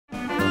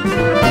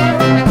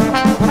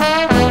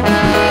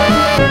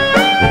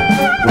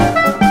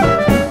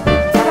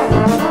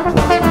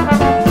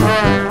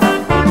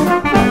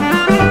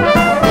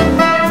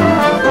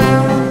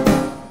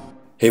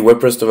Hey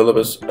WordPress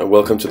developers, and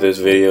welcome to this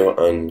video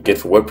on Git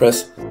for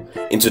WordPress.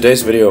 In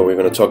today's video we're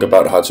going to talk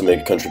about how to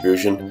make a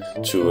contribution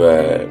to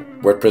a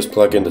WordPress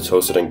plugin that's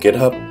hosted on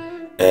GitHub,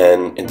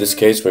 and in this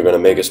case we're going to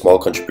make a small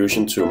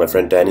contribution to my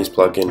friend Danny's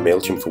plugin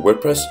MailChimp for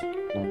WordPress,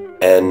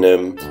 and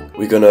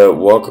we're going to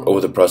walk over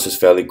the process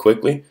fairly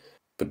quickly,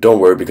 but don't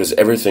worry because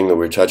everything that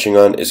we're touching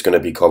on is going to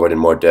be covered in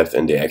more depth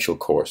in the actual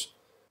course.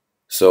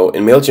 So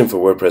in MailChimp for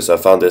WordPress I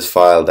found this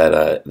file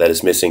that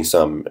is missing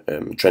some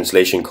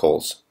translation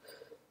calls.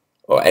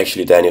 Or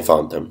actually Danny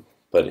found them,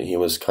 but he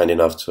was kind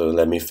enough to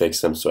let me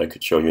fix them so I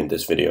could show you in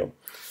this video.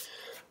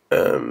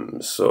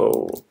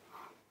 So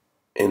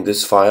in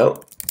this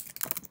file,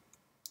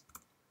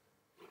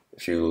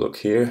 if you look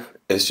here,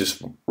 it's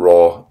just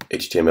raw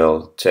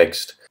HTML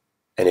text,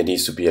 and it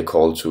needs to be a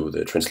call to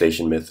the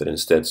translation method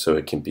instead, so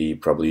it can be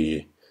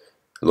probably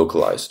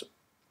localized.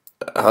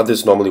 How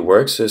this normally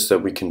works is that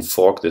we can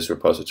fork this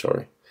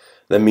repository.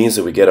 That means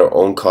that we get our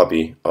own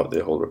copy of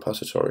the whole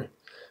repository.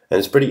 And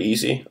it's pretty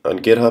easy on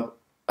GitHub.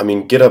 I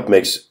mean, GitHub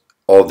makes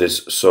all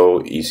this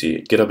so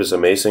easy. GitHub is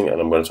amazing, and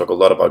I'm going to talk a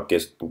lot about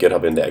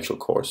GitHub in the actual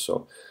course.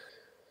 So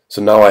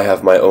now I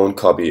have my own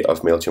copy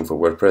of MailChimp for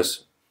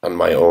WordPress and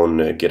my own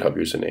GitHub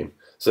username.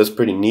 So that's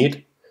pretty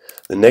neat.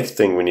 The next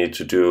thing we need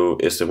to do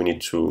is that we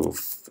need to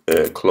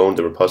clone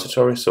the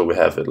repository so we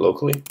have it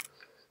locally,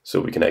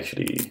 so we can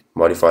actually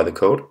modify the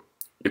code.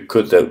 You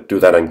could do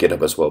that on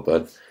GitHub as well,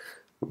 but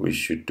we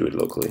should do it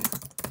locally.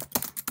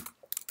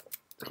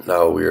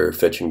 Now we're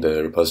fetching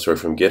the repository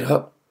from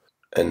GitHub.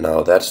 And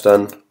now that's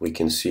done, we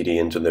can cd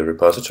into the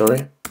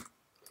repository.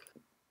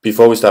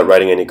 Before we start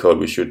writing any code,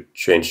 we should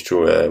change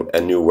to a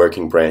new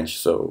working branch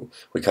so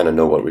we kind of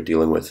know what we're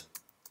dealing with.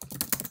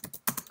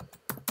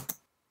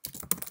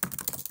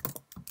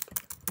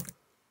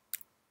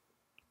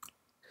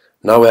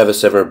 Now we have a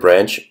separate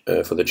branch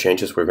for the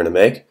changes we're going to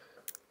make.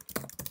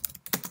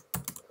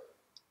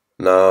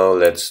 Now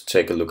let's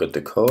take a look at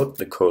the code.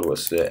 The code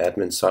was the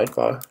admin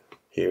sidebar.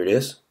 Here it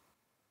is.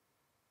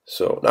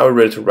 So now we're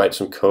ready to write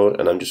some code,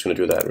 and I'm just going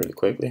to do that really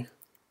quickly.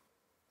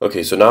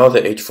 Okay, so now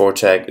the h4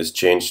 tag is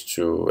changed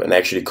to an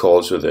actually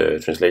call to the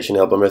translation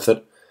helper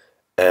method,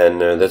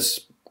 and that's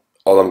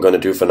all I'm going to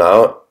do for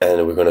now,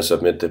 and we're going to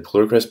submit the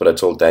pull request, but I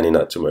told Danny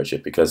not to merge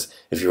it, because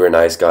if you're a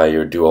nice guy,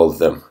 you do all of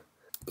them.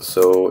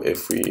 So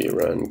if we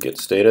run git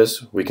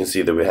status, we can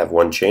see that we have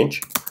one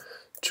change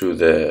to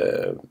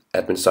the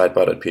admin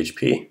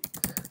sidebar.php,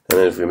 and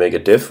then if we make a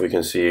diff, we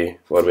can see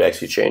what we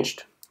actually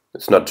changed.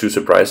 It's not too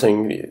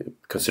surprising,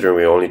 considering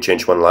we only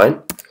changed one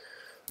line.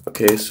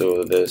 Okay,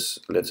 so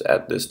let's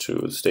add this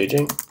to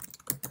staging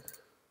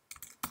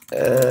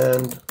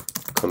and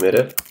commit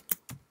it.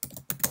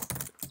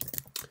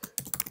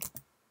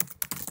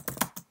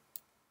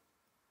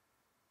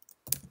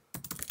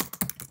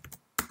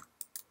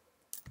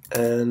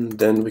 And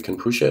then we can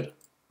push it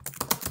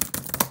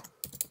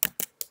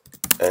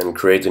and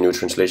create a new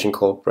translation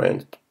call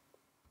branch.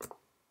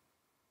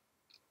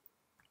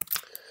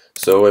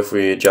 So if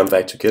we jump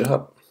back to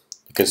GitHub,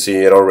 you can see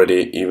it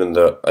already, even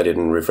though I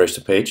didn't refresh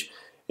the page,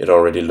 it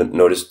already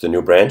noticed the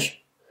new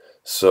branch.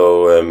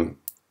 So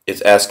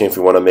it's asking if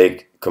we want to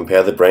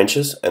compare the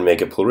branches and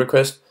make a pull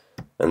request,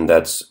 and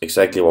that's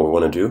exactly what we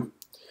want to do.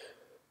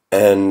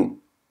 And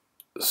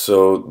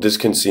so this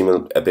can seem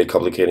a bit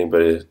complicated,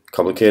 but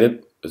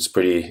it's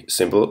pretty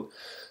simple.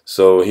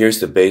 So here's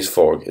the base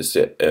fork, it's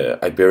the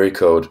Iberi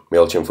code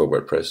MailChimp for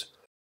WordPress.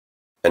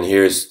 And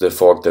here's the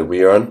fork that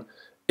we are on.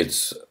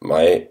 It's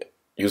my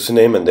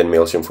username and then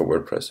MailChimp for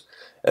WordPress.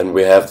 And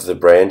we have the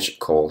branch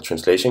called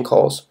translation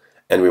calls,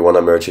 and we want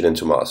to merge it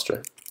into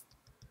master.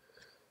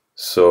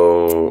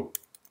 So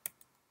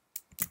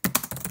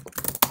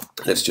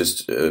let's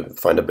just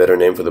find a better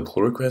name for the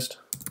pull request.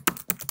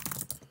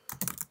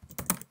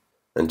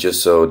 And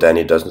just so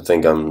Danny doesn't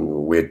think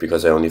I'm weird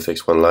because I only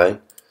fixed one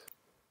line.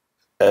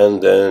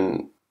 And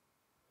then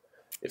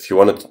if you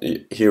want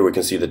it, here we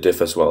can see the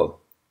diff as well.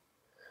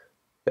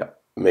 Yeah,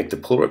 make the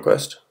pull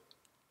request.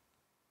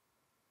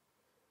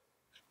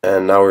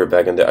 And now we're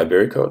back in the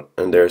Iberi code,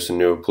 and there's a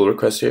new pull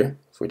request here.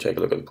 If we take a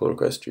look at the pull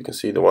request, you can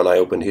see the one I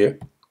opened here.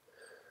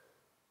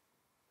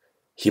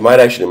 He might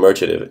actually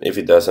merge it. If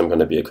he does, I'm going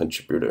to be a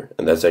contributor,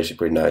 and that's actually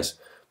pretty nice.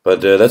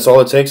 But that's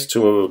all it takes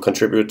to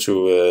contribute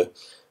to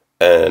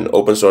an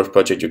open source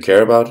project you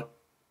care about.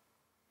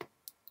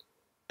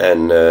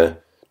 And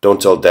don't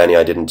tell Danny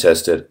I didn't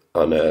test it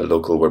on a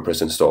local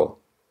WordPress install,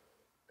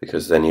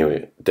 because then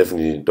you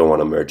definitely don't want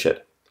to merge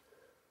it.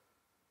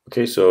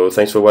 Okay, so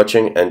thanks for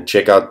watching, and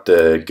check out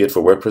the Git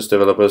for WordPress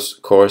Developers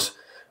course.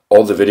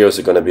 All the videos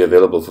are going to be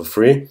available for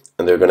free,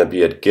 and they're going to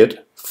be at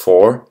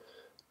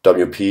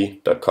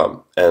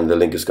git4wp.com, and the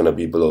link is going to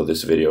be below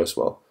this video as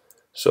well.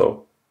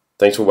 So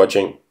thanks for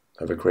watching.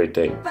 Have a great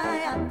day.